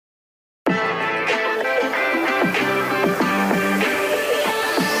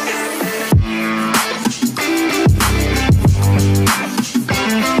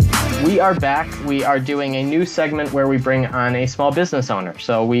are back. We are doing a new segment where we bring on a small business owner.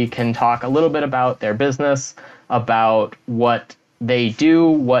 So we can talk a little bit about their business, about what they do,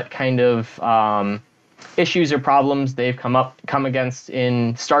 what kind of issues or problems they've come against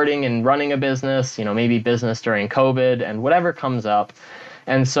in starting and running a business, maybe business during COVID and whatever comes up.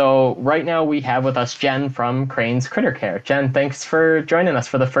 And so right now we have with us Jen from Crane's Critter Care. Jen, thanks for joining us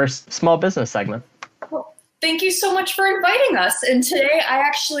for the first small business segment. Well, thank you so much for inviting us. And today I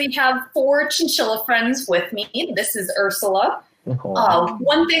actually have 4 chinchilla friends with me. This is Ursula.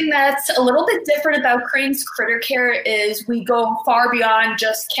 One thing that's a little bit different about Crane's Critter Care is we go far beyond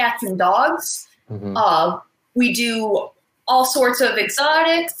just cats and dogs. Mm-hmm. We do all sorts of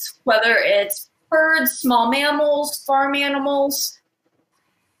exotics, whether it's birds, small mammals, farm animals,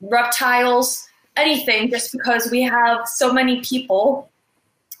 reptiles, anything, just because we have so many people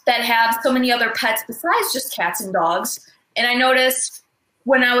that have so many other pets besides just cats and dogs. And I noticed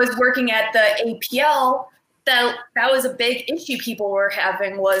when I was working at the APL that was a big issue people were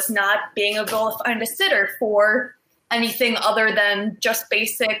having, was not being able to find a sitter for anything other than just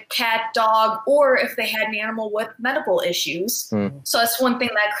basic cat, dog, or if they had an animal with medical issues. So that's one thing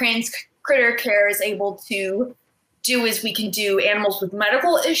that Crane's Critter Care is able to do, is we can do animals with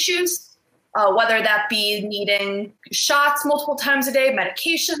medical issues, whether that be needing shots multiple times a day,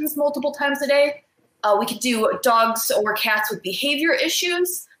 medications multiple times a day. We could do dogs or cats with behavior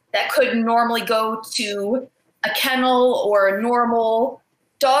issues that could normally go to a kennel or a normal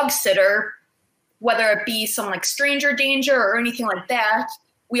dog sitter, whether it be some like stranger danger or anything like that.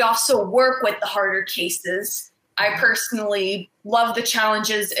 We also work with the harder cases. I personally love the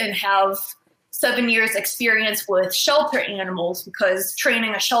challenges and have 7 years experience with shelter animals, because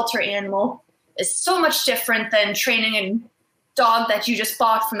training a shelter animal is so much different than training a dog that you just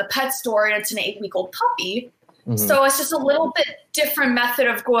bought from the pet store and it's an 8-week-old puppy. Mm-hmm. So it's just a little bit different method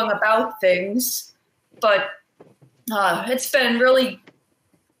of going about things, but it's been really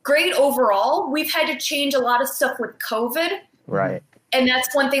great overall. We've had to change a lot of stuff with COVID. Right. And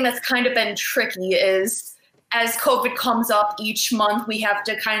that's one thing that's kind of been tricky, is as COVID comes up each month, we have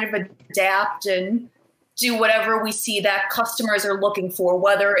to kind of adapt and do whatever we see that customers are looking for,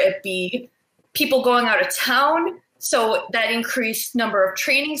 whether it be people going out of town, so that increased number of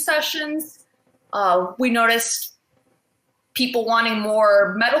training sessions. We noticed people wanting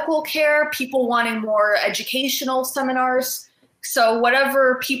more medical care, people wanting more educational seminars. So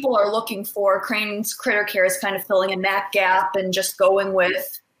whatever people are looking for, Crane's Critter Care is kind of filling in that gap and just going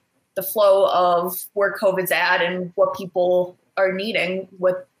with the flow of where COVID's at and what people are needing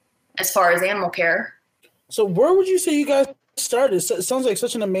with as far as animal care. So where would you say you guys started? It sounds like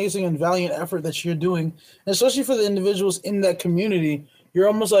such an amazing and valiant effort that you're doing, and especially for the individuals in that community. You're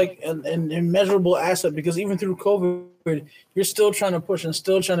almost like an immeasurable asset, because even through COVID, you're still trying to push and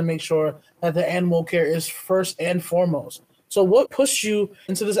still trying to make sure that the animal care is first and foremost. So what pushed you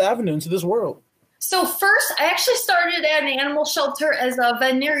into this avenue, into this world? So first, I actually started at an animal shelter as a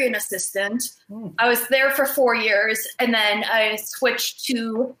veterinarian assistant. I was there for 4 years, and then I switched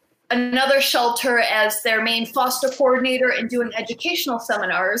to another shelter as their main foster coordinator and doing educational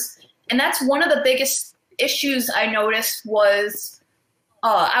seminars. And that's one of the biggest issues I noticed was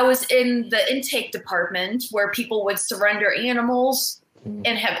I was in the intake department where people would surrender animals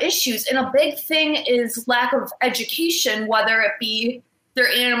and have issues. And a big thing is lack of education, whether it be their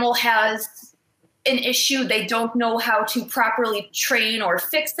animal has an issue, they don't know how to properly train or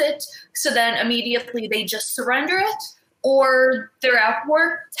fix it, so then immediately they just surrender it, or they're at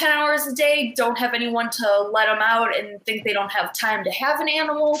work 10 hours a day, don't have anyone to let them out and think they don't have time to have an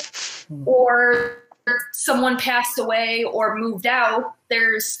animal, or someone passed away or moved out,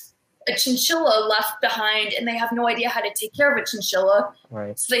 there's a chinchilla left behind and they have no idea how to take care of a chinchilla.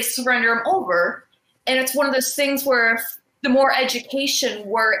 Right. So they surrender them over. And it's one of those things where the more education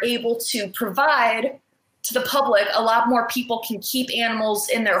we're able to provide to the public, a lot more people can keep animals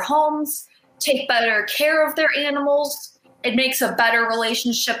in their homes, take better care of their animals. It makes a better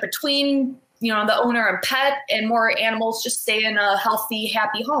relationship between, the owner and pet, and more animals just stay in a healthy,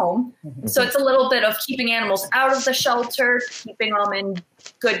 happy home. Mm-hmm. So it's a little bit of keeping animals out of the shelter, keeping them in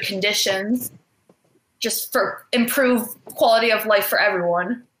good conditions, just for improved quality of life for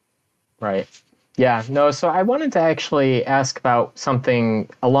everyone. Right. Yeah, no, so I wanted to actually ask about something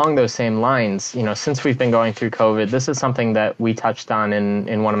along those same lines. Since we've been going through COVID, this is something that we touched on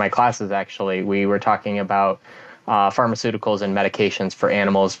in one of my classes, actually. We were talking about pharmaceuticals and medications for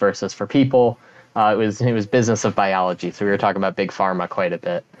animals versus for people. It was business of biology, so we were talking about big pharma quite a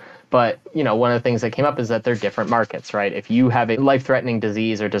bit. But, one of the things that came up is that they're different markets, right? If you have a life-threatening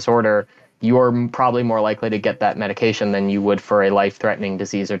disease or disorder, you're probably more likely to get that medication than you would for a life-threatening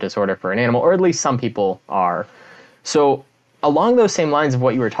disease or disorder for an animal, or at least some people are. So along those same lines of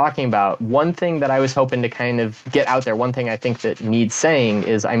what you were talking about, one thing that I was hoping to kind of get out there, one thing I think that needs saying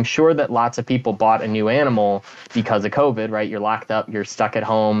is I'm sure that lots of people bought a new animal because of COVID, right? You're locked up, you're stuck at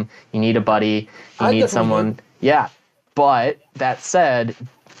home, you need a buddy, you need someone. Yeah. But that said,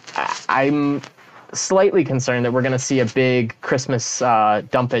 I'm slightly concerned that we're going to see a big Christmas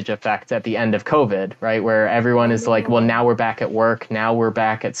dumpage effect at the end of COVID, right? Where everyone is like, well, now we're back at work, now we're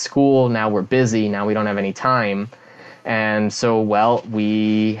back at school, now we're busy, now we don't have any time. And so, well,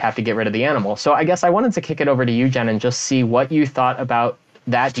 we have to get rid of the animal. So I guess I wanted to kick it over to you, Jen, and just see what you thought about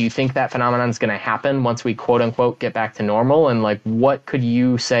that. Do you think that phenomenon is going to happen once we, quote unquote, get back to normal? And like, what could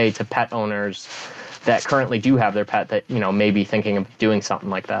you say to pet owners that currently do have their pet that, you know, may be thinking of doing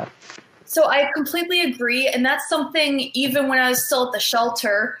something like that? So I completely agree. And that's something, even when I was still at the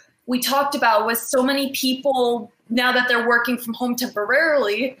shelter, we talked about with so many people, now that they're working from home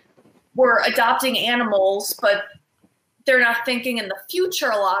temporarily, were adopting animals, but they're not thinking in the future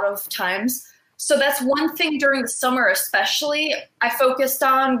a lot of times. So that's one thing during the summer especially I focused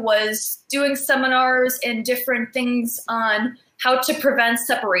on, was doing seminars and different things on how to prevent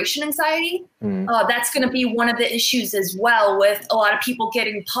separation anxiety. That's going to be one of the issues as well with a lot of people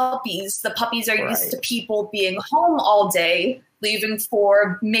getting puppies. The puppies are used to people being home all day, leaving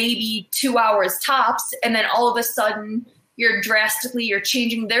for maybe 2 hours tops. And then all of a sudden you're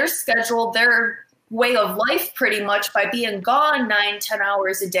changing their schedule, their way of life pretty much by being gone 9-10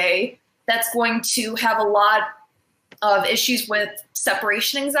 hours a day. That's going to have a lot of issues with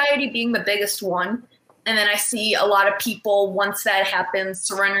separation anxiety being the biggest one. And then I see a lot of people, once that happens,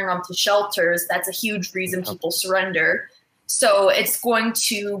 surrendering them to shelters. That's a huge reason people surrender. So it's going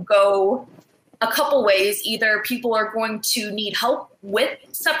to go a couple ways. Either people are going to need help with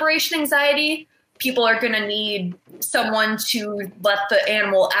separation anxiety. People are going to need someone to let the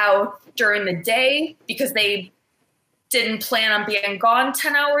animal out during the day because they didn't plan on being gone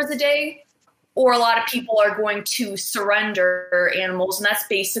 10 hours a day. Or a lot of people are going to surrender animals. And that's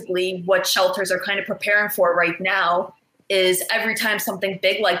basically what shelters are kind of preparing for right now, is every time something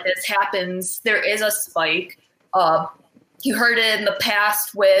big like this happens, there is a spike. You heard it in the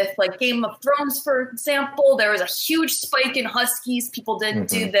past with like Game of Thrones, for example. There was a huge spike in huskies. People didn't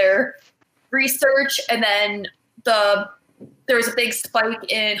do their research. And then there was a big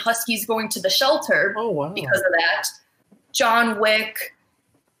spike in huskies going to the shelter because of that. John Wick,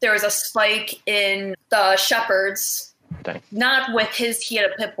 there was a spike in the shepherds, not with he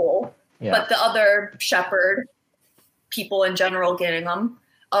had a pit bull, but the other shepherd, people in general getting them.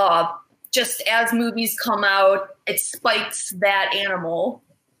 Just as movies come out, it spikes that animal.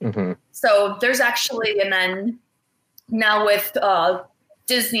 So there's actually, and then now with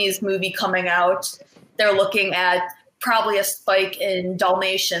Disney's movie coming out, they're looking at probably a spike in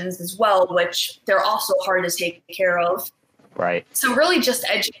Dalmatians as well, which they're also hard to take care of. Right. So really just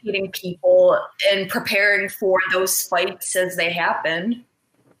educating people and preparing for those spikes as they happen.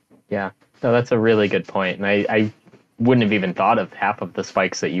 Yeah, no, that's a really good point. And I wouldn't have even thought of half of the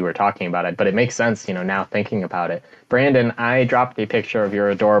spikes that you were talking about, but it makes sense, you know, now thinking about it. Brandon, I dropped a picture of your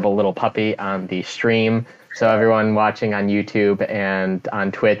adorable little puppy on the stream. So everyone watching on YouTube and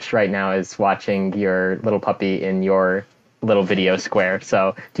on Twitch right now is watching your little puppy in your little video square.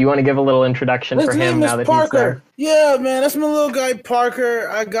 So do you want to give a little introduction for him now that he's there? Yeah, man, that's my little guy, Parker.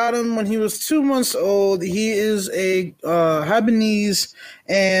 I got him when he was 2 months old. He is a Havanese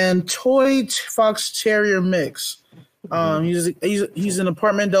and toy fox terrier mix. He's an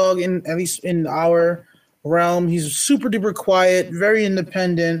apartment dog, at least in our realm. He's super duper quiet, very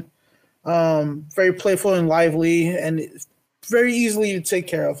independent, very playful and lively, and very easily to take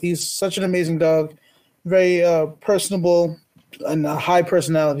care of. He's such an amazing dog. Very personable and a high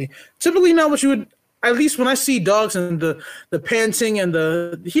personality. Typically not what you would, at least when I see dogs and the panting and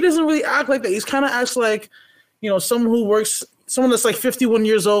he doesn't really act like that. He's kind of acts like, you know, someone that's like 51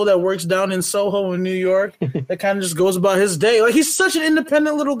 years old that works down in Soho in New York that kind of just goes about his day. Like, he's such an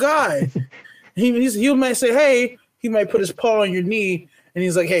independent little guy. He might say, hey, he might put his paw on your knee and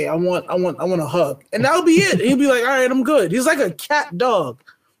he's like, hey, I want a hug. And that'll be it. He'll be like, all right, I'm good. He's like a cat dog.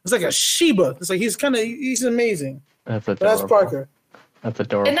 It's like a Shiba. It's like he's amazing. That's adorable. That's Parker. That's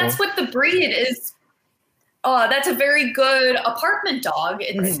adorable. And that's what the breed is. That's a very good apartment dog.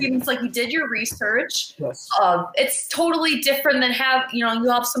 It seems like you did your research. Yes. It's totally different than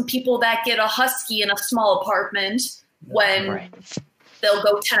you have some people that get a husky in a small apartment when they'll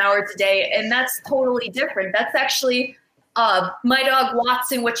go 10 hours a day. And that's totally different. That's actually my dog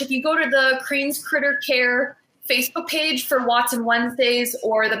Watson, which if you go to the Crane's Critter Care Facebook page for Watson Wednesdays,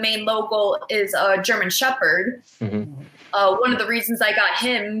 or the main logo is a German Shepherd. One of the reasons I got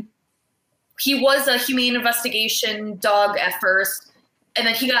him, he was a humane investigation dog at first, and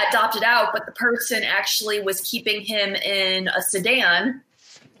then he got adopted out, but the person actually was keeping him in a sedan.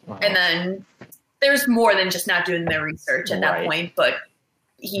 Wow. And then there's more than just not doing their research at that point, but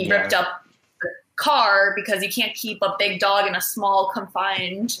he ripped up the car because you can't keep a big dog in a small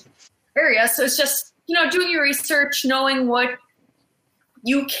confined area. So it's just, you know, doing your research, knowing what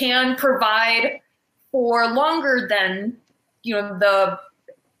you can provide for longer than, you know, the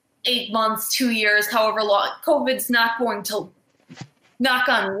 8 months, 2 years, however long. COVID's not going to, knock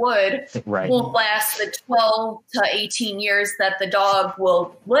on wood, won't last the 12 to 18 years that the dog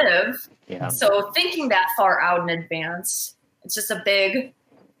will live. Yeah. So thinking that far out in advance, it's just a big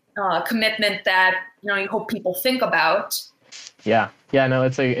commitment that, you know, you hope people think about. Yeah. Yeah, no,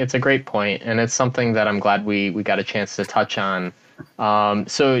 it's a great point, and it's something that I'm glad we got a chance to touch on.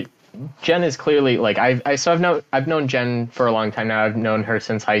 So Jen is clearly, like, I've known Jen for a long time now. I've known her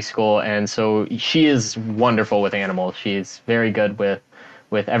since high school, and so she is wonderful with animals. She's very good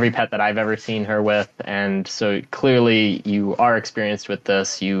with every pet that I've ever seen her with, and so clearly you are experienced with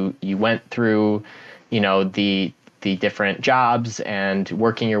this. You went through, you know, the different jobs and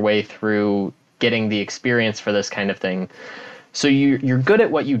working your way through getting the experience for this kind of thing. So you're good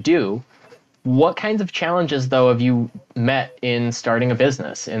at what you do. What kinds of challenges, though, have you met in starting a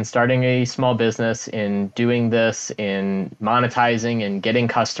business, in starting a small business, in doing this, in monetizing and getting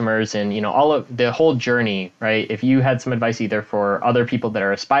customers, and, you know, all of the whole journey, right? If you had some advice either for other people that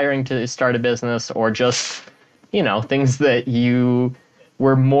are aspiring to start a business, or just, you know, things that you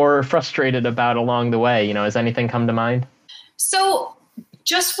were more frustrated about along the way, you know, has anything come to mind? So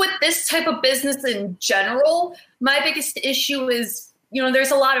just with this type of business in general, my biggest issue is, you know,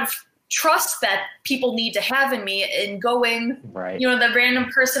 there's a lot of trust that people need to have in me, and going, you know, the random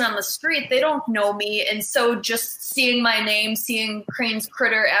person on the street, they don't know me. And so just seeing my name, seeing Crane's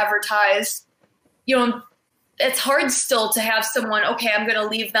Critter advertised, you know, it's hard still to have someone, okay, I'm going to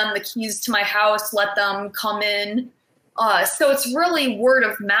leave them the keys to my house, let them come in. So it's really word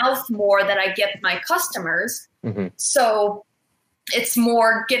of mouth more that I get my customers. So it's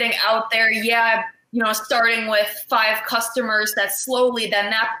more getting out there. Yeah, you know, starting with 5 customers, that slowly then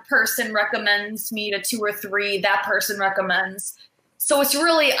that person recommends me to 2 or 3, that person recommends. So it's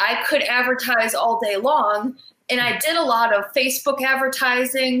really, I could advertise all day long. And I did a lot of Facebook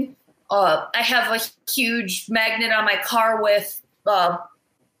advertising. I have a huge magnet on my car with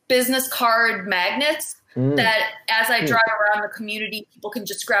business card magnets that as I drive around the community, people can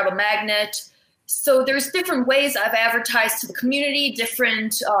just grab a magnet. So there's different ways I've advertised to the community,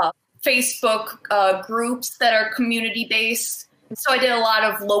 different Facebook groups that are community-based. So I did a lot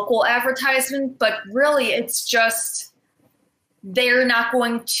of local advertisement, but really it's just they're not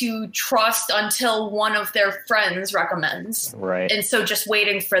going to trust until one of their friends recommends. And so just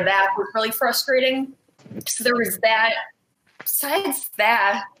waiting for that was really frustrating. So there was that. Besides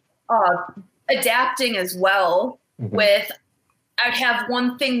that, adapting as well with, I'd have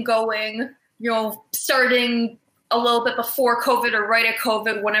one thing going, you know, starting a little bit before COVID or right at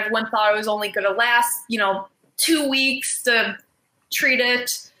COVID, when everyone thought it was only going to last, you know, 2 weeks to treat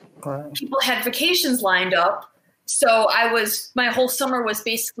it. People had vacations lined up. So my whole summer was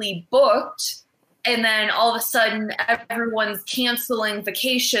basically booked. And then all of a sudden everyone's canceling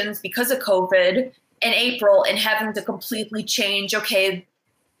vacations because of COVID in April and having to completely change. Okay,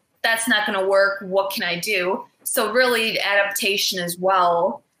 that's not going to work. What can I do? So really adaptation as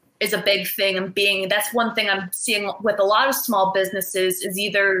well is a big thing. And that's one thing I'm seeing with a lot of small businesses is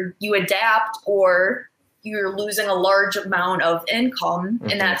either you adapt or you're losing a large amount of income.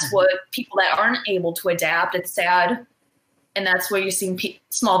 And that's what people that aren't able to adapt, it's sad. And that's where you're seeing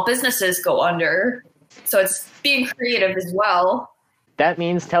small businesses go under. So it's being creative as well. That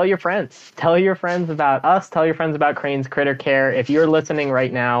means tell your friends. Tell your friends about us. Tell your friends about Crane's Critter Care. If you're listening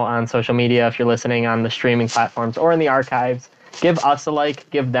right now on social media, if you're listening on the streaming platforms or in the archives, give us a like,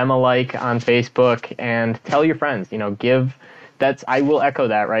 give them a like on Facebook, and tell your friends. You know, I will echo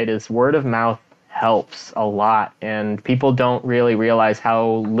that, right, is word of mouth helps a lot, and people don't really realize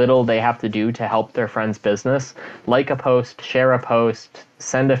how little they have to do to help their friend's business. Like a post, share a post,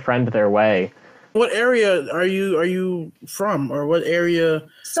 send a friend their way. What area are you from, or what area?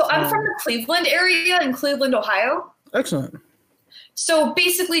 So I'm from the Cleveland area in Cleveland, Ohio. Excellent. So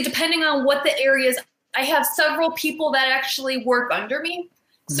basically, depending on what the area is, I have several people that actually work under me.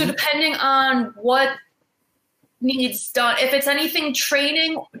 So depending on what needs done, if it's anything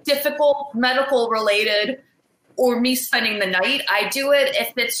training, difficult, medical related, or me spending the night, I do it.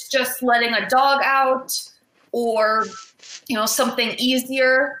 If it's just letting a dog out, or, something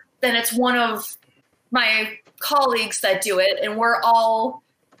easier, then it's one of my colleagues that do it. And we're all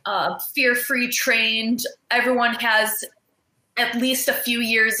fear-free trained. Everyone has at least a few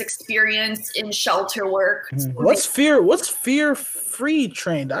years experience in shelter work. What's fear-free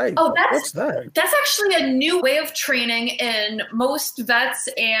trained? What's that? That's actually a new way of training, and most vets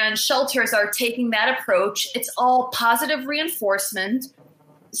and shelters are taking that approach. It's all positive reinforcement.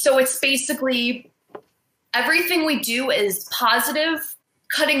 So it's basically everything we do is positive.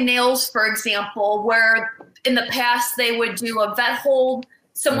 Cutting nails, for example, where in the past they would do a vet hold,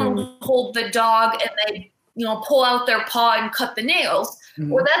 someone would hold the dog and they pull out their paw and cut the nails.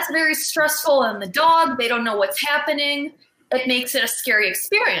 Well, that's very stressful on the dog. They don't know what's happening. It makes it a scary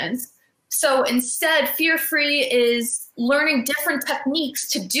experience. So instead, fear-free is learning different techniques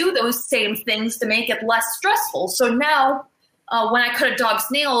to do those same things to make it less stressful. So now when I cut a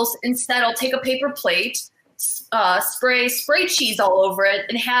dog's nails, instead I'll take a paper plate, spray cheese all over it,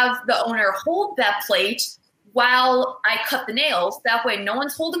 and have the owner hold that plate while I cut the nails. That way no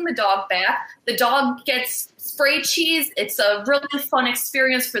one's holding the dog back. The dog gets spray cheese. It's a really fun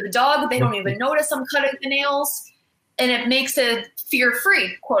experience for the dog. They don't even notice I'm cutting the nails. And it makes it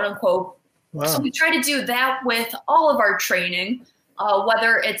fear-free, quote unquote. Wow. So we try to do that with all of our training,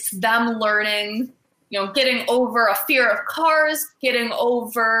 whether it's them learning, getting over a fear of cars, getting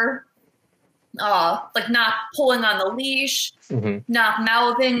over not pulling on the leash, not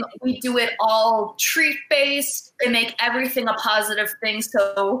mouthing. We do it all treat-based and make everything a positive thing.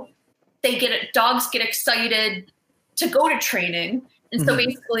 So dogs get excited to go to training. And so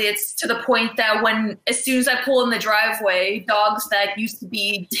basically it's to the point that as soon as I pull in the driveway, dogs that used to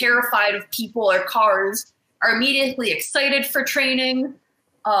be terrified of people or cars are immediately excited for training,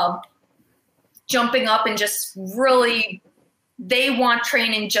 jumping up and just really, they want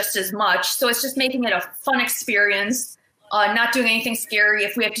training just as much. So it's just making it a fun experience, not doing anything scary.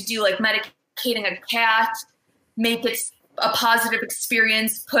 If we have to do like medicating a cat, make it a positive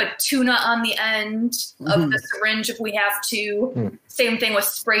experience, put tuna on the end of the syringe if we have to. Same thing with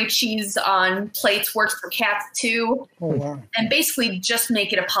spray cheese on plates, works for cats too. Oh, wow. And basically just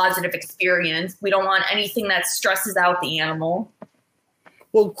make it a positive experience. We don't want anything that stresses out the animal.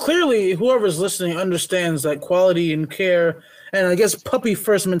 Well, clearly whoever's listening understands that quality and care, and I guess puppy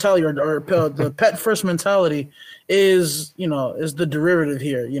first mentality or the pet first mentality is the derivative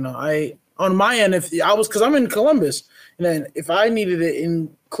here. On my end, because I'm in Columbus, and then if I needed it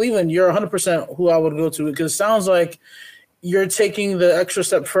in Cleveland, you're 100% who I would go to, because it sounds like you're taking the extra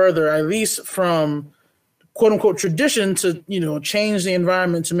step further, at least from quote unquote tradition to, change the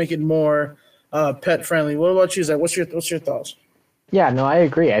environment to make it more pet friendly. What about you, Zach? What's your thoughts? Yeah, no, I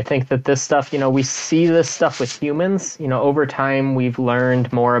agree. I think that this stuff, we see this stuff with humans. Over time, we've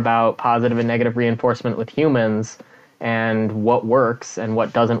learned more about positive and negative reinforcement with humans and what works and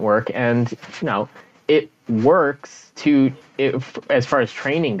what doesn't work. And, it works as far as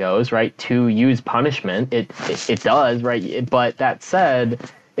training goes, right, to use punishment. It does, right? But that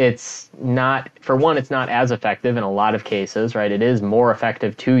said, it's not as effective in a lot of cases, right? It is more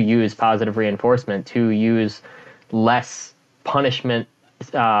effective to use positive reinforcement, to use less punishment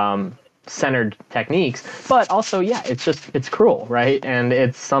centered techniques, but also, it's cruel, right? And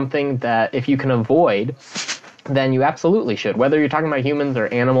it's something that if you can avoid, then you absolutely should, whether you're talking about humans or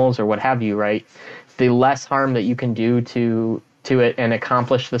animals or what have you, right? The less harm that you can do to it and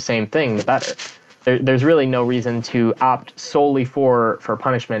accomplish the same thing, the better. There's really no reason to opt solely for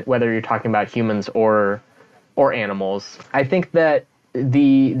punishment, whether you're talking about humans or animals. I think that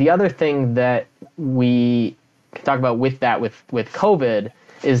the other thing that we can talk about with COVID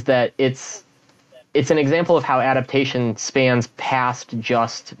is that it's an example of how adaptation spans past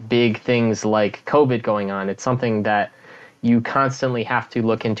just big things like COVID going on. It's something that you constantly have to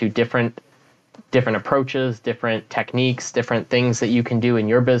look into different approaches, different techniques, different things that you can do in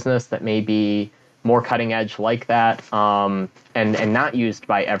your business that may be more cutting edge like that, and not used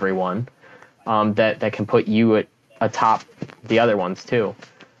by everyone, that can put you atop the other ones too.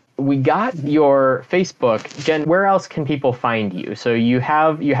 We got your Facebook. Jen, where else can people find you? So you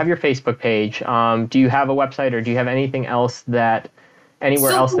have your Facebook page. Do you have a website, or do you have anything else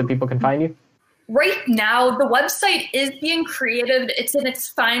anywhere else that people can find you? Right now, the website is being created. It's in its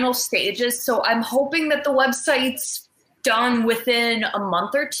final stages. So I'm hoping that the website's done within a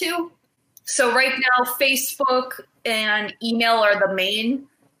month or two. So right now, Facebook and email are the main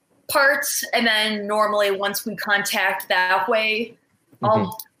parts. And then normally once we contact that way,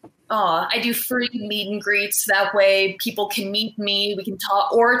 I do free meet and greets. That way people can meet me. We can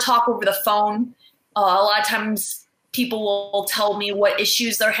talk over the phone. A lot of times people will tell me what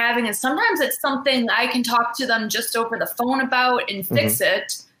issues they're having. And sometimes it's something I can talk to them just over the phone about and fix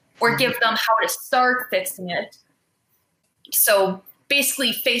it, or give them how to start fixing it. So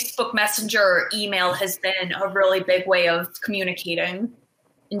basically Facebook Messenger or email has been a really big way of communicating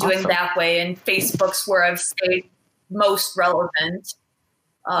and doing that way. And Facebook's where I've stayed most relevant.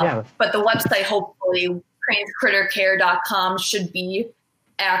 But the website, hopefully, cranescrittercare.com should be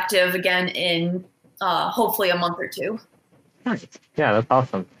active again in hopefully a month or two. Nice. Yeah, that's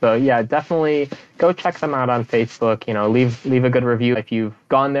awesome. So yeah, definitely go check them out on Facebook. You know, leave a good review if you've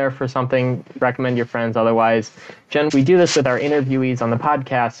gone there for something. Recommend your friends. Otherwise, Jen, we do this with our interviewees on the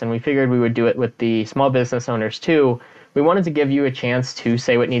podcast, and we figured we would do it with the small business owners too. We wanted to give you a chance to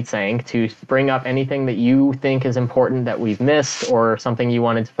say what needs saying, to bring up anything that you think is important that we've missed, or something you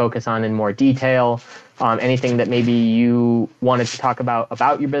wanted to focus on in more detail. Anything that maybe you wanted to talk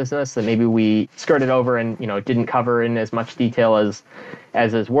about your business that maybe we skirted over and, you know, didn't cover in as much detail as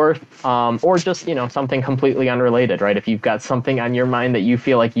is worth, or just, you know, something completely unrelated, right? If you've got something on your mind that you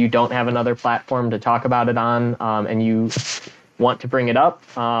feel like you don't have another platform to talk about it on, and you want to bring it up,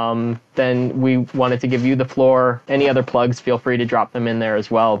 then we wanted to give you the floor. Any other plugs, feel free to drop them in there as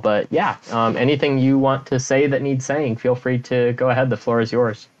well. But yeah, anything you want to say that needs saying, feel free to go ahead. The floor is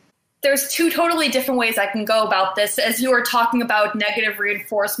yours. There's two totally different ways I can go about this. As you were talking about negative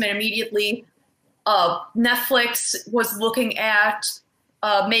reinforcement, immediately Netflix was looking at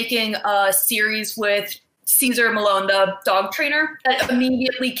making a series with Cesar Malone, the dog trainer. That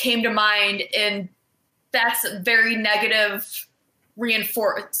immediately came to mind, and that's very negative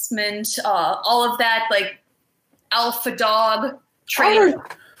reinforcement. All of that, like alpha dog training.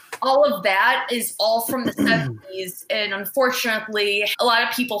 All of that is all from the 70s, and unfortunately, a lot of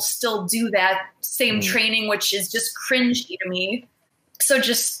people still do that same training, which is just cringy to me. So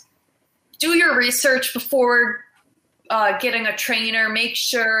just do your research before getting a trainer. Make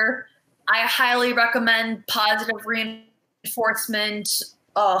sure. I highly recommend positive reinforcement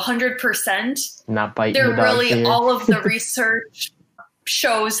 100%. Not biting They're the dog really here. all of the research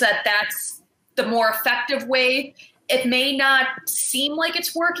shows that that's the more effective way. It may not seem like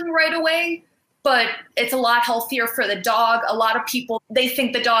it's working right away, but it's a lot healthier for the dog. A lot of people, they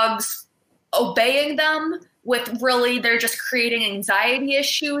think the dog's obeying them, with really they're just creating anxiety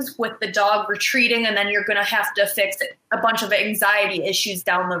issues with the dog retreating, and then you're going to have to fix a bunch of anxiety issues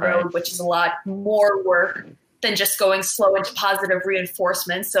down the road, Right. which is a lot more work than just going slow into positive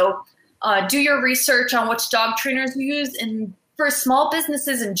reinforcement. So do your research on which dog trainers you use. And for small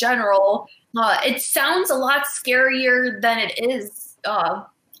businesses in general, it sounds a lot scarier than it is.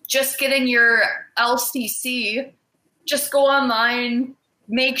 Just getting your LCC, just go online,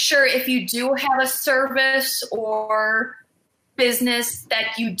 make sure if you do have a service or business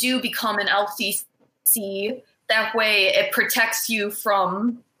that you do become an LCC. That way it protects you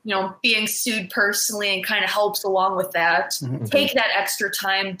from, you know, being sued personally, and kind of helps along with that. Mm-hmm. Take that extra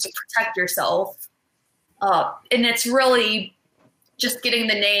time to protect yourself. And it's really just getting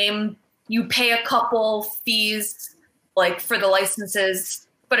the name. You pay a couple fees like for the licenses,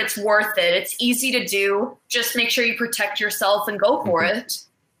 but it's worth it. It's easy to do. Just make sure you protect yourself and go for it.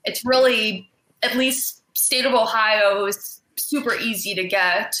 It's really, at least state of Ohio is super easy to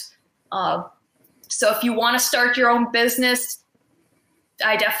get. So if you want to start your own business,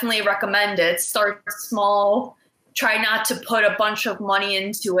 I definitely recommend it. Start small. Try not to put a bunch of money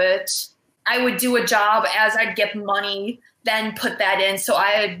into it. I would do a job as I'd get money, then put that in. So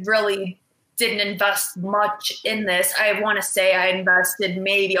I really didn't invest much in this. I want to say I invested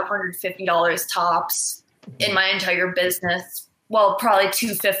maybe $150 tops in my entire business. Well, probably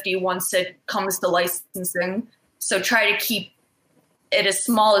 $250 once it comes to licensing. So try to keep it as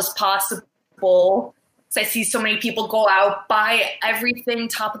small as possible. So I see so many people go out, buy everything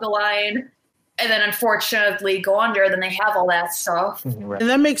top of the line, and then unfortunately go under. Then they have all that stuff. And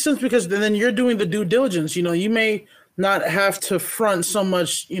that makes sense, because then you're doing the due diligence. You know, you may not have to front so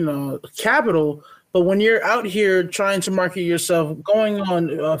much, you know, capital, but when you're out here trying to market yourself, going on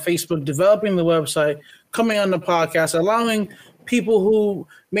Facebook, developing the website, coming on the podcast, allowing people who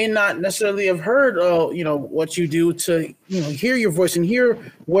may not necessarily have heard, you know, what you do to, you know, hear your voice and hear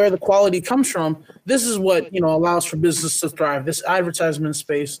where the quality comes from. This is what, you know, allows for business to thrive. This advertisement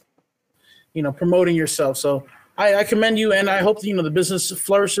space, you know, promoting yourself. So I commend you, and I hope that, you know, the business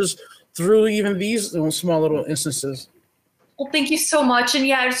flourishes through even these, you know, small little instances. Well, thank you so much. And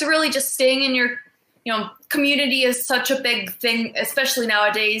yeah, it's really just staying in your, you know, community is such a big thing, especially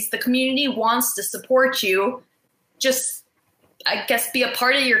nowadays. The community wants to support you. Just, I guess, be a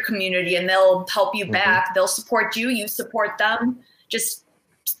part of your community, and they'll help you back. They'll support you. You support them. Just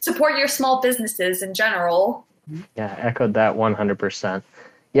support your small businesses in general. Yeah, echoed that 100%.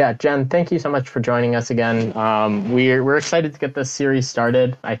 Yeah, Jen, thank you so much for joining us again. We're excited to get this series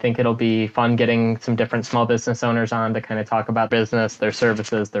started. I think it'll be fun getting some different small business owners on to kind of talk about business, their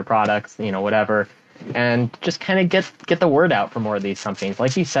services, their products, whatever, and just kind of get the word out for more of these companies.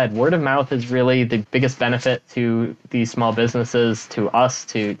 Like you said, word of mouth is really the biggest benefit to these small businesses, to us,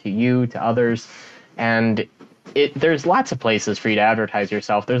 to you, to others, and there's lots of places for you to advertise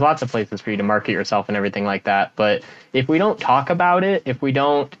yourself. There's lots of places for you to market yourself and everything like that. But if we don't talk about it, if we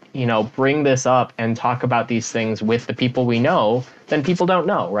don't, bring this up and talk about these things with the people we know, then people don't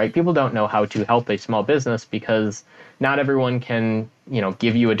know, right? People don't know how to help a small business because not everyone can,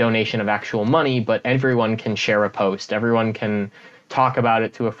 give you a donation of actual money, but everyone can share a post. Everyone can talk about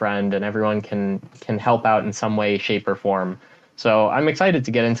it to a friend, and everyone can help out in some way, shape, or form. So I'm excited to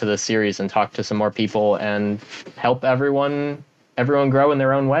get into this series and talk to some more people and help everyone grow in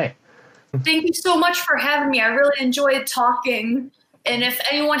their own way. Thank you so much for having me. I really enjoyed talking. And if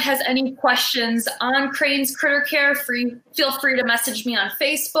anyone has any questions on Crane's Critter Care, feel free to message me on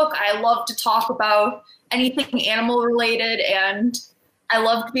Facebook. I love to talk about anything animal related, and I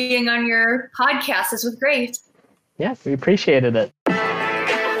loved being on your podcast. This was great. Yeah, we appreciated it.